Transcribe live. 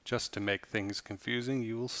Just to make things confusing,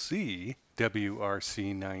 you will see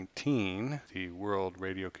WRC 19, the World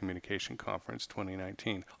Radio Communication Conference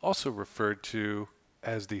 2019, also referred to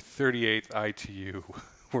as the 38th ITU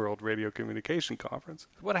World Radio Communication Conference.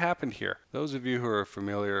 What happened here? Those of you who are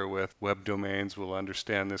familiar with web domains will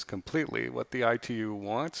understand this completely. What the ITU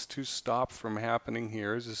wants to stop from happening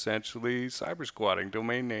here is essentially cyber squatting,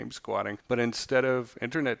 domain name squatting. But instead of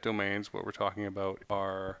internet domains, what we're talking about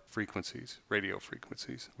are frequencies, radio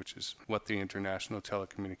frequencies, which is what the International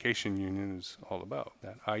Telecommunication Union is all about.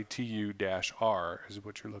 That ITU-R is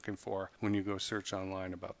what you're looking for when you go search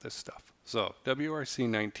online about this stuff. So WRC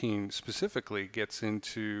 19 specifically gets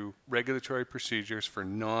into regulatory procedures for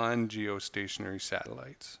non-geostationary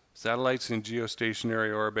satellites. Satellites in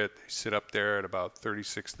geostationary orbit, they sit up there at about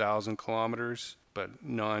 36,000 kilometers, but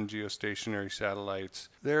non-geostationary satellites,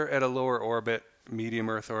 they're at a lower orbit, medium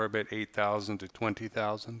Earth orbit, 8,000 to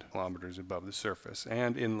 20,000 kilometers above the surface,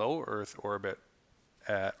 and in low Earth orbit,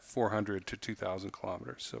 at 400 to 2,000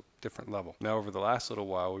 kilometers, so different level. Now, over the last little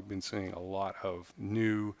while, we've been seeing a lot of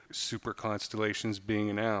new super constellations being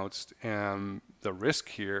announced, and the risk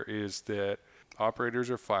here is that operators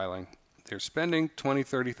are filing. They're spending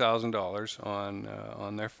 $20,000, $30,000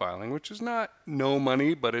 on their filing, which is not no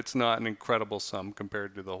money, but it's not an incredible sum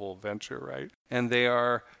compared to the whole venture, right? And they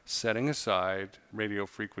are setting aside radio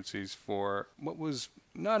frequencies for what was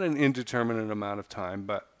not an indeterminate amount of time,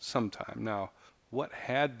 but some time. Now, what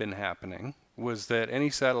had been happening was that any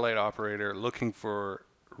satellite operator looking for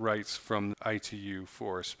rights from ITU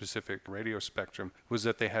for a specific radio spectrum was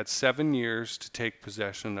that they had 7 years to take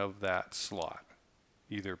possession of that slot.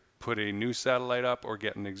 Either put a new satellite up or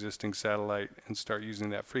get an existing satellite and start using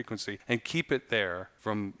that frequency and keep it there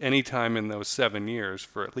from any time in those 7 years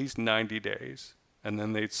for at least 90 days. And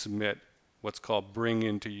then they'd submit what's called bring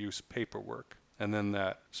into use paperwork. And then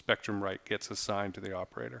that spectrum right gets assigned to the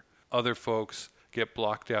operator. Other folks get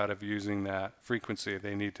blocked out of using that frequency.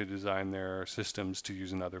 They need to design their systems to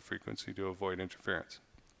use another frequency to avoid interference.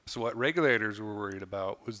 So what regulators were worried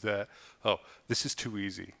about was that, this is too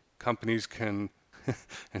easy. Companies can,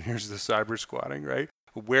 and here's the cyber squatting, right?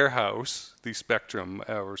 Warehouse the spectrum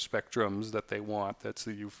or spectrums that they want, that's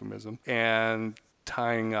the euphemism, and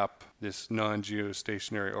tying up this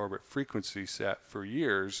non-geostationary orbit frequency set for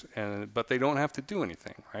years, but they don't have to do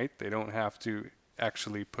anything, right? They don't have to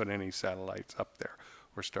actually put any satellites up there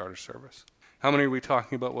or start a service. How many are we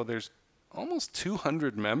talking about? Well, there's almost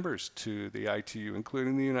 200 members to the ITU,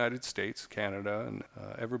 including the United States, Canada, and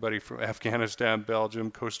everybody from Afghanistan,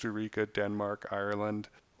 Belgium, Costa Rica, Denmark, Ireland,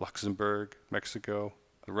 Luxembourg, Mexico,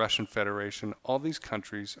 the Russian Federation. All these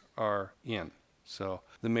countries are in. So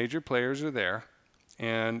the major players are there.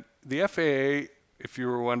 And the FAA, if you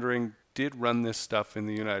were wondering, did run this stuff in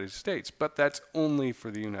the United States, but that's only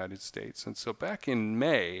for the United States. And so back in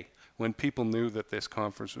May, when people knew that this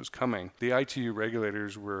conference was coming, the ITU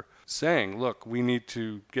regulators were saying, look, we need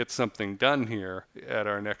to get something done here at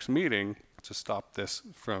our next meeting to stop this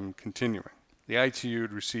from continuing. The ITU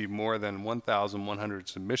had received more than 1,100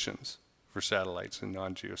 submissions for satellites in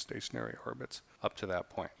non-geostationary orbits up to that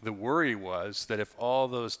point. The worry was that if all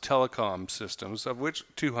those telecom systems, of which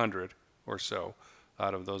 200 or so,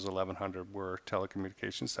 out of those 1,100 were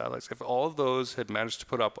telecommunication satellites. If all of those had managed to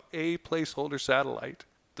put up a placeholder satellite,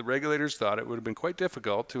 the regulators thought it would have been quite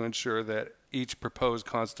difficult to ensure that each proposed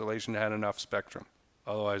constellation had enough spectrum.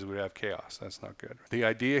 Otherwise, we'd have chaos. That's not good. The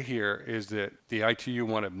idea here is that the ITU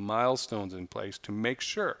wanted milestones in place to make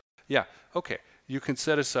sure, you can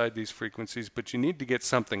set aside these frequencies, but you need to get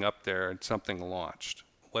something up there and something launched.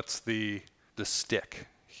 What's the stick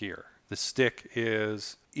here? The stick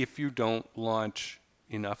is if you don't launch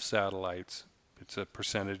enough satellites, it's a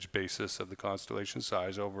percentage basis of the constellation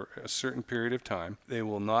size over a certain period of time, they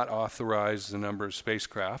will not authorize the number of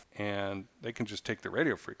spacecraft, and they can just take the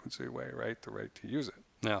radio frequency away, right? The right to use it.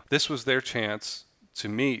 Now, this was their chance to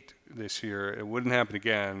meet this year. It wouldn't happen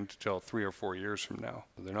again until 3 or 4 years from now.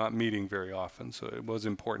 They're not meeting very often, so it was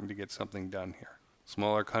important to get something done here.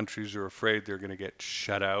 Smaller countries are afraid they're going to get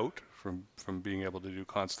shut out from being able to do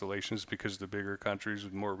constellations because the bigger countries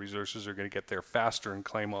with more resources are going to get there faster and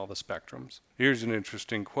claim all the spectrums. Here's an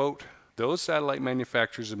interesting quote. Those satellite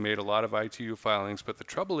manufacturers have made a lot of ITU filings, but the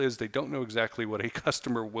trouble is they don't know exactly what a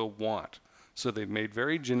customer will want. So they've made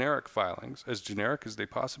very generic filings, as generic as they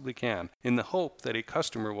possibly can, in the hope that a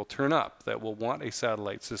customer will turn up that will want a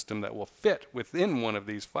satellite system that will fit within one of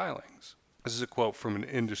these filings. This is a quote from an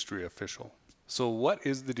industry official. So what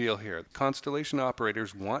is the deal here? Constellation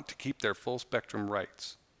operators want to keep their full spectrum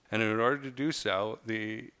rights. And in order to do so,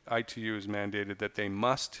 the ITU has mandated that they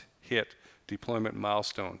must hit deployment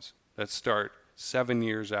milestones that start 7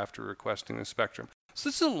 years after requesting the spectrum. So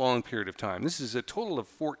this is a long period of time. This is a total of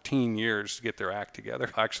 14 years to get their act together.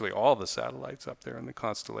 Actually, all the satellites up there in the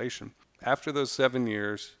constellation. After those 7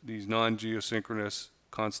 years, these non-geosynchronous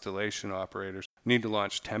constellation operators need to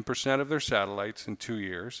launch 10% of their satellites in 2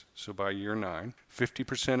 years, so by year 9,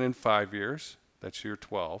 50% in 5 years, that's year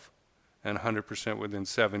 12, and 100% within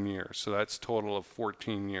 7 years. So that's a total of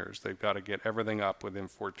 14 years. They've got to get everything up within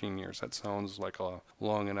 14 years. That sounds like a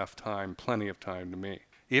long enough time, plenty of time to me.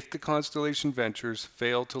 If the Constellation Ventures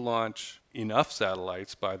fail to launch enough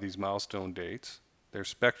satellites by these milestone dates, their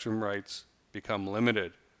spectrum rights become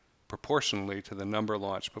limited proportionally to the number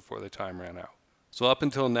launched before the time ran out. So up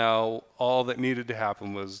until now, all that needed to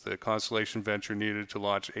happen was the Constellation Venture needed to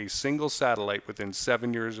launch a single satellite within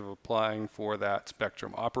 7 years of applying for that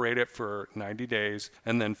spectrum, operate it for 90 days,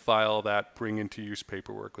 and then file that bring into use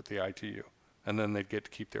paperwork with the ITU. And then they'd get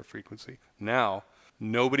to keep their frequency. Now,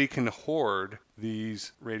 nobody can hoard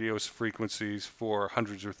these radio frequencies for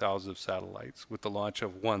hundreds or thousands of satellites with the launch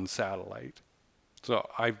of one satellite. So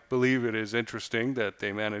I believe it is interesting that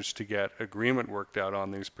they managed to get agreement worked out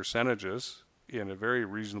on these percentages in a very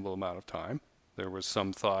reasonable amount of time. There was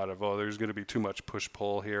some thought of, there's going to be too much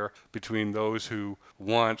push-pull here between those who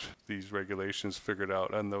want these regulations figured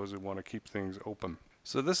out and those who want to keep things open.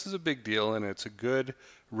 So this is a big deal, and it's a good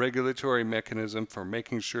regulatory mechanism for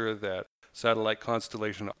making sure that satellite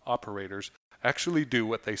constellation operators actually do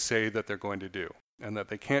what they say that they're going to do, and that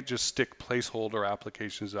they can't just stick placeholder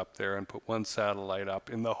applications up there and put one satellite up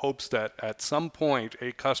in the hopes that at some point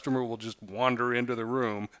a customer will just wander into the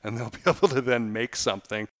room and they'll be able to then make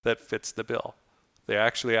something that fits the bill. They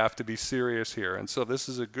actually have to be serious here, and so this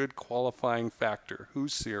is a good qualifying factor.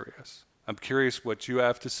 Who's serious? I'm curious what you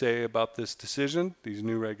have to say about this decision, these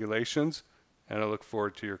new regulations, and I look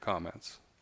forward to your comments.